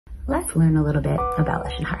Let's learn a little bit about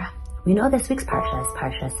Lashon Hara. We know this week's Parsha is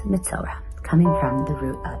Parshas Metzora, coming from the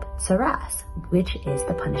root of tsaras, which is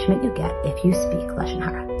the punishment you get if you speak Lashon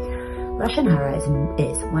Hara. Lashon Hara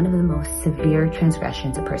is one of the most severe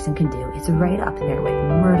transgressions a person can do. It's right up there with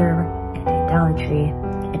murder and idolatry.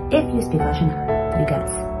 And if you speak Lashon Hara, you get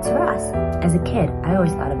tsaras. As a kid, I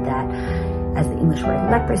always thought of that as the English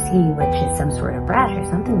word leprosy, which is some sort of rash or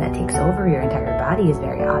something that takes over your entire body, is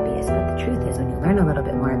very obvious. But the truth is, when you learn a little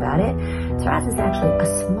bit more about it, tsaras is actually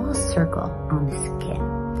a small circle on the skin.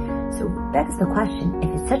 So it begs the question, if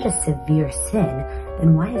it's such a severe sin,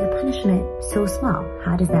 then why is the punishment so small?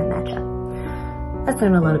 How does that match up? Let's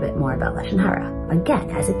learn a little bit more about Lashon Hara. Again,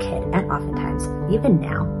 as a kid, and oftentimes, even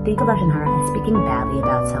now, think of Lashon Hara as speaking badly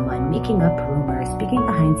about someone, making up rumors, speaking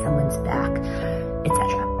behind someone's back,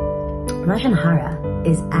 etc. Lashon Hara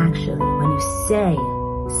is actually when you say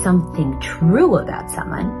something true about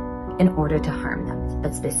someone in order to harm them.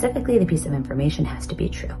 But specifically, the piece of information has to be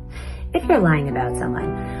true. If you're lying about someone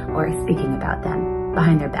or speaking about them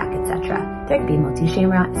behind their back, etc., there could be motzi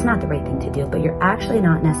shem ra. It's not the right thing to do, but you're actually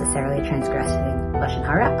not necessarily transgressing Lashon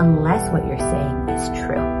Hara unless what you're saying is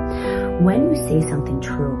true. When you say something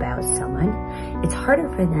true about someone, it's harder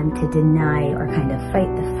for them to deny or kind of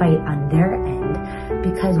fight the fight on their end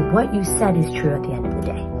because what you said is true at the end of the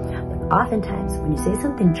day. But oftentimes, when you say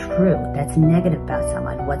something true that's negative about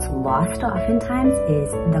someone, what's lost oftentimes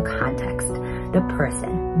is the context, the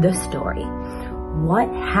person, the story. What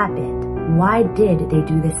happened? Why did they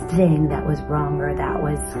do this thing that was wrong or that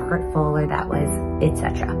was hurtful or that was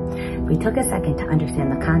etc.? If we took a second to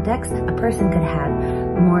understand the context, a person could have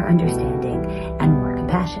more understanding and more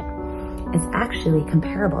compassion. It's actually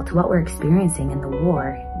comparable to what we're experiencing in the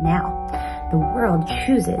war now. The world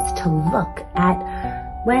chooses to look at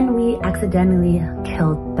when we accidentally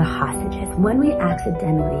killed the hostages, when we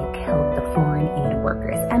accidentally killed the foreign aid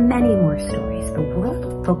workers, and many more stories. The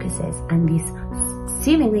world focuses on these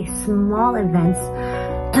seemingly small events,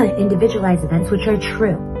 individualized events, which are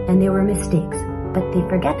true, and they were mistakes, but they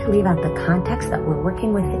forget to leave out the context that we're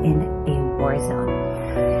working within a war zone.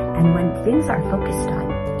 And when things are focused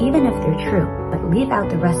on, even if they're true, but leave out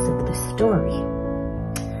the rest of the story,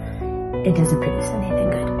 it doesn't produce anything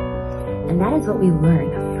good. And that is what we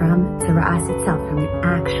learn from tsaras itself, from the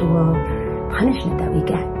actual punishment that we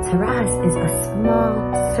get. Tsaras is a small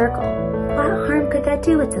circle. What harm could that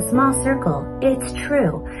do? It's a small circle. It's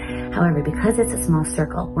true. However, because it's a small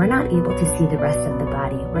circle, we're not able to see the rest of the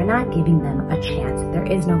body. We're not giving them a chance. There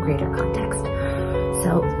is no greater context.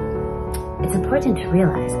 So it's important to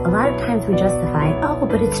realize a lot of times we justify, oh,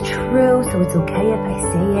 but it's true, so it's okay if I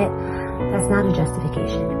say it. That's not a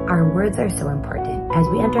justification. Our words are so important. As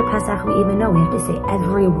we enter Pesach, we even know we have to say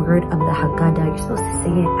every word of the Haggadah. You're supposed to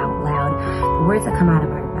say it out loud. The words that come out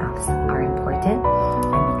of our mouths are important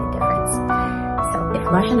and make a difference. So if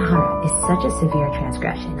Lashon Hara is such a severe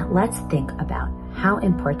transgression, let's think about how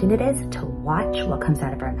important it is to watch what comes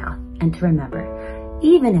out of our mouth and to remember,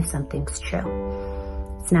 even if something's true,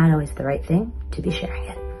 it's not always the right thing to be sharing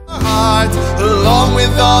it. Heart, along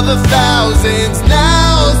with all the thousands,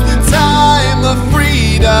 now's the time of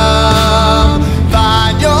freedom.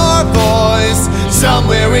 Find your voice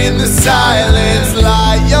somewhere in the silence.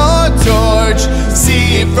 Light your torch,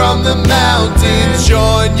 see it from the mountains.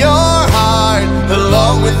 Join your heart,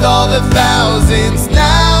 along with all the thousands.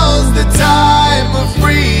 Now's the time of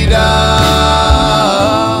freedom.